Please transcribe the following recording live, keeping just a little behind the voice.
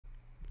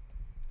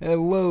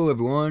Hello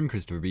everyone,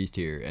 Christopher Beast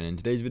here, and in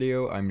today's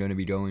video I'm going to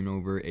be going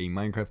over a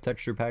Minecraft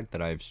texture pack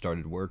that I've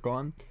started work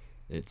on,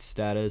 its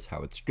status,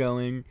 how it's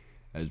going,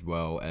 as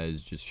well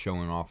as just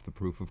showing off the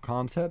proof of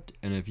concept.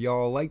 And if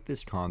y'all like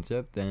this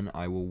concept, then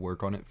I will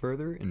work on it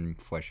further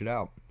and flesh it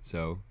out.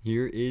 So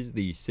here is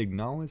the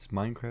Signalis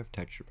Minecraft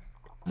texture pack.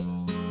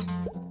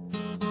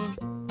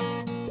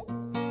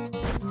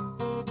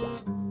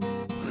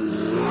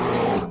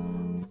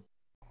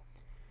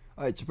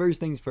 Alright, so first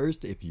things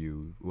first, if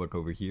you look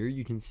over here,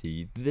 you can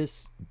see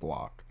this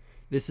block.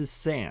 This is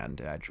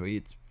sand, actually.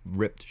 It's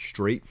ripped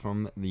straight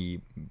from the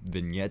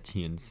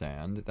Vignettian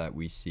sand that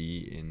we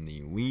see in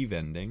the leave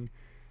ending,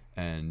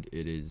 and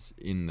it is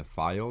in the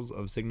files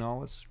of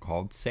Signalis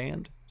called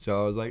sand.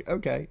 So I was like,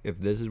 okay, if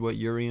this is what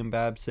Yuri and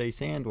Babs say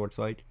sand looks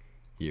like,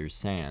 here's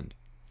sand.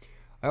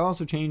 I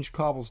also changed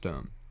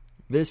cobblestone.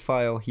 This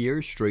file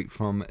here, straight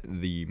from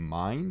the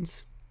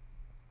mines,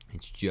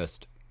 it's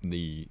just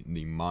the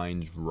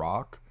mines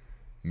rock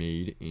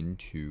made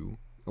into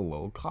a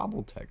little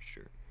cobble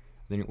texture.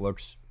 I think it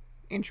looks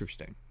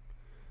interesting.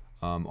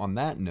 On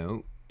that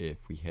note, if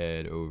we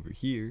head over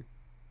here,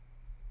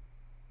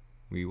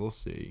 we will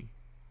see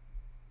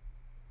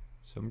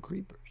some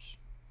creepers,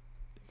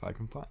 if I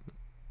can find them.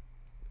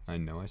 I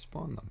know I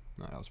spawned them.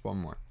 Alright, I'll spawn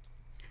more.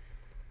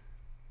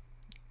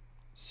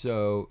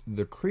 So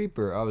the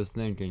creeper, I was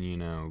thinking, you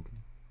know,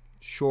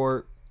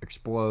 short,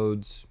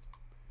 explodes,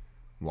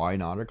 why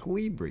not a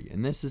Colibri?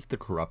 And this is the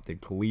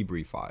corrupted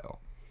Colibri file.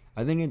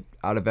 I think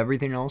out of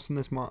everything else in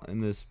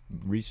this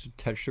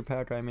texture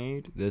pack I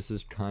made, this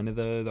is kind of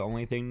the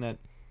only thing that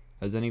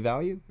has any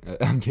value.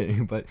 I'm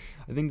kidding, but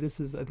I think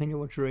it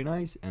looks really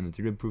nice, and it's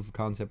a good proof of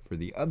concept for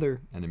the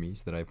other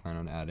enemies that I plan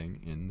on adding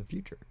in the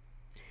future.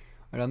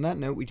 And on that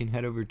note, we can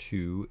head over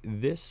to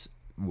this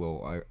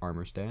little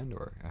armor stand,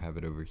 or I have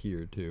it over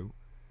here too.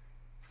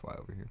 Fly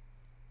over here.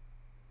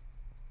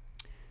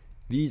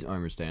 These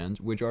armor stands,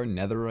 which are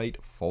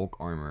netherite folk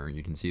armor.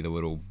 You can see the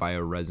little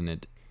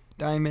bioresonant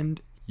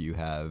diamond. You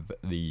have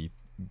the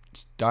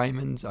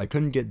diamonds. I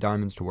couldn't get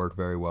diamonds to work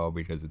very well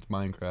because it's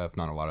Minecraft,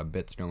 not a lot of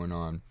bits going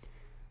on,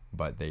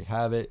 but they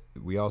have it.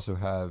 We also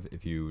have,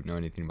 if you know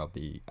anything about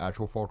the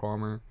actual folk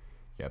armor,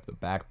 you have the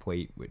back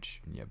plate,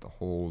 which you have the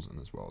holes, and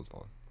as well as the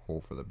hole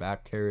for the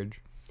back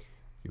carriage.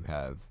 You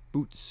have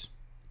boots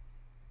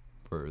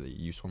for the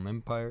useful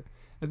empire.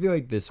 I feel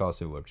like this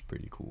also looks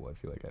pretty cool. I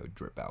feel like I would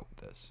drip out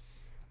with this.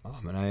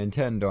 And I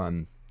intend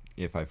on,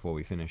 if I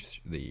fully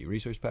finish the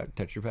resource pack,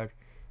 texture pack,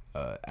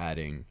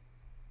 adding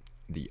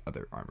the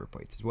other armor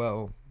plates as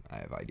well. I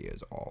have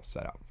ideas all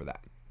set out for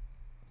that.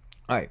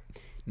 Alright,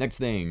 next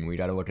thing, we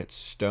gotta look at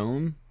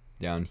stone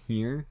down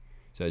here.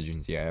 So as you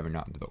can see, I haven't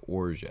gotten to the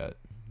ores yet.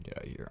 Get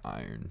out of here,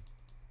 iron.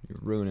 You're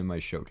ruining my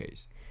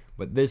showcase.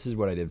 But this is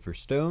what I did for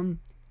stone.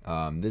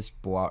 This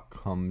block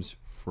comes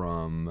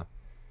from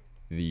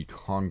the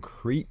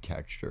concrete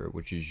texture,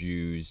 which is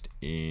used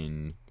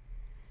in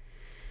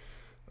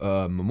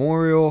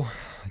Memorial.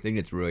 I think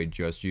it's really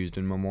just used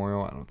in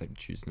Memorial. I don't think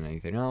it's used in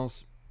anything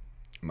else.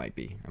 Might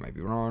be. I might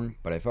be wrong.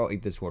 But I felt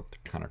like this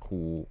looked kind of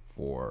cool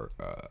for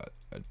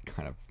a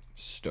kind of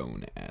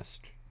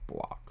stone-esque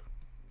block.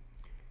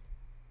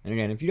 And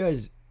again, if you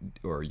guys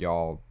or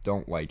y'all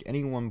don't like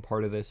any one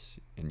part of this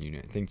and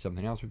you think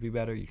something else would be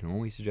better, you can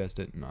always suggest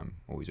it, and I'm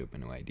always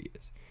open to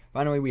ideas.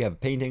 Finally, we have a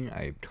painting.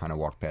 I kind of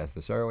walked past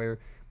this earlier,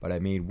 but I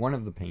made one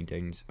of the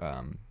paintings.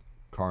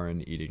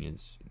 Karin eating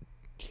his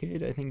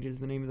kid, I think is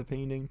the name of the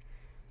painting.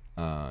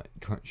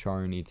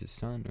 Charon eats his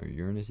son, or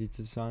Uranus eats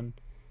his son.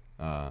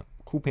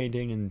 Cool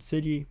painting in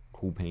City,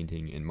 cool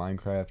painting in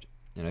Minecraft,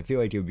 and I feel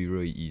like it would be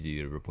really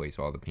easy to replace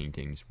all the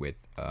paintings with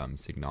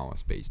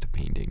Signalis based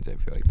paintings. I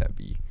feel like that'd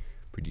be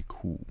pretty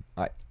cool.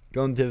 Alright,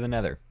 going to the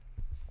nether.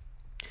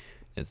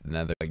 It's the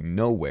nether like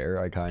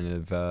nowhere. I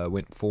kind of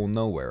went full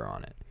nowhere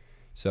on it.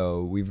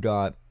 So we've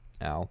got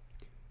now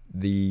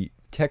the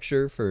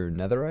texture for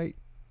netherite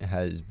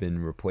has been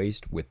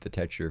replaced with the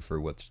texture for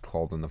what's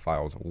called in the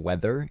files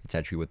leather. It's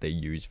actually what they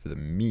use for the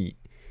meat.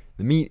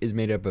 The meat is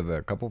made up of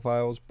a couple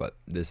files, but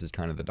this is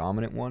kind of the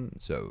dominant one,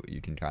 so you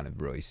can kind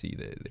of really see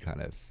the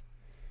kind of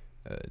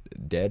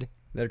dead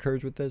that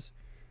occurs with this.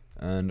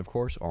 And of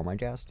course, all my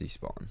ghasts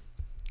despawn.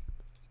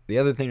 The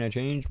other thing I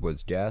changed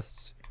was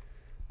ghasts.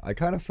 I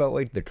kind of felt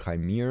like the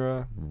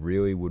chimera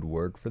really would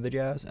work for the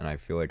ghast, and I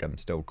feel like I'm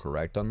still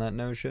correct on that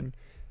notion.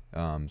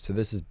 So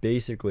this is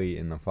basically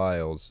in the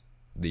files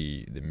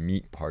the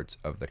meat parts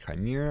of the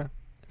chimera.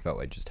 I felt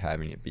like just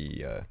having it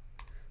be a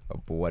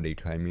bloody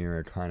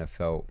chimera kind of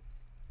felt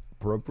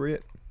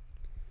appropriate.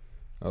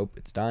 Oh,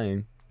 it's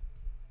dying.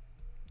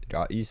 It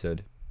got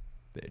ESA'd.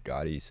 It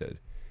got ESA'd.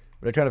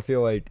 But I kind of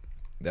feel like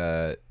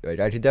I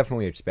could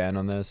definitely expand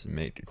on this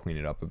and clean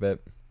it up a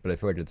bit. But I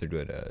feel like it's a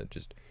good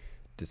just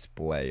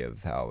display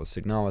of how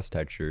Signalis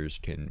textures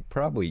can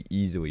probably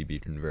easily be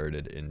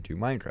converted into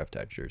Minecraft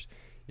textures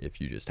if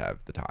you just have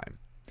the time.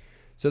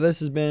 So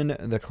this has been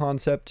the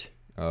concept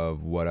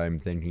of what I'm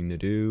thinking to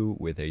do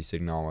with a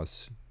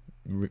Signalis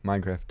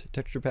Minecraft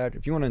texture pack.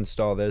 If you want to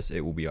install this,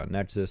 it will be on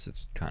Nexus.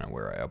 It's kind of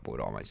where I upload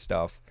all my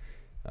stuff.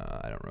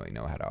 I don't really know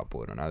know how to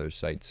upload on other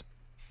sites.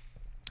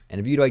 And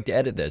if you'd like to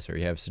edit this, or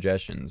you have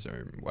suggestions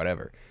or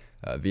whatever,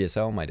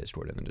 VSL, my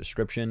Discord in the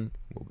description,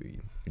 will be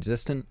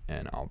existent,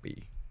 and I'll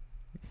be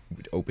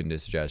open to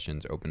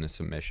suggestions, open to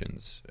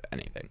submissions,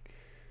 anything.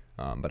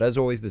 But as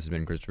always, this has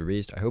been Christopher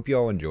Beast. I hope you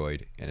all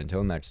enjoyed, and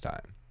until next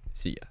time,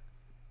 see ya.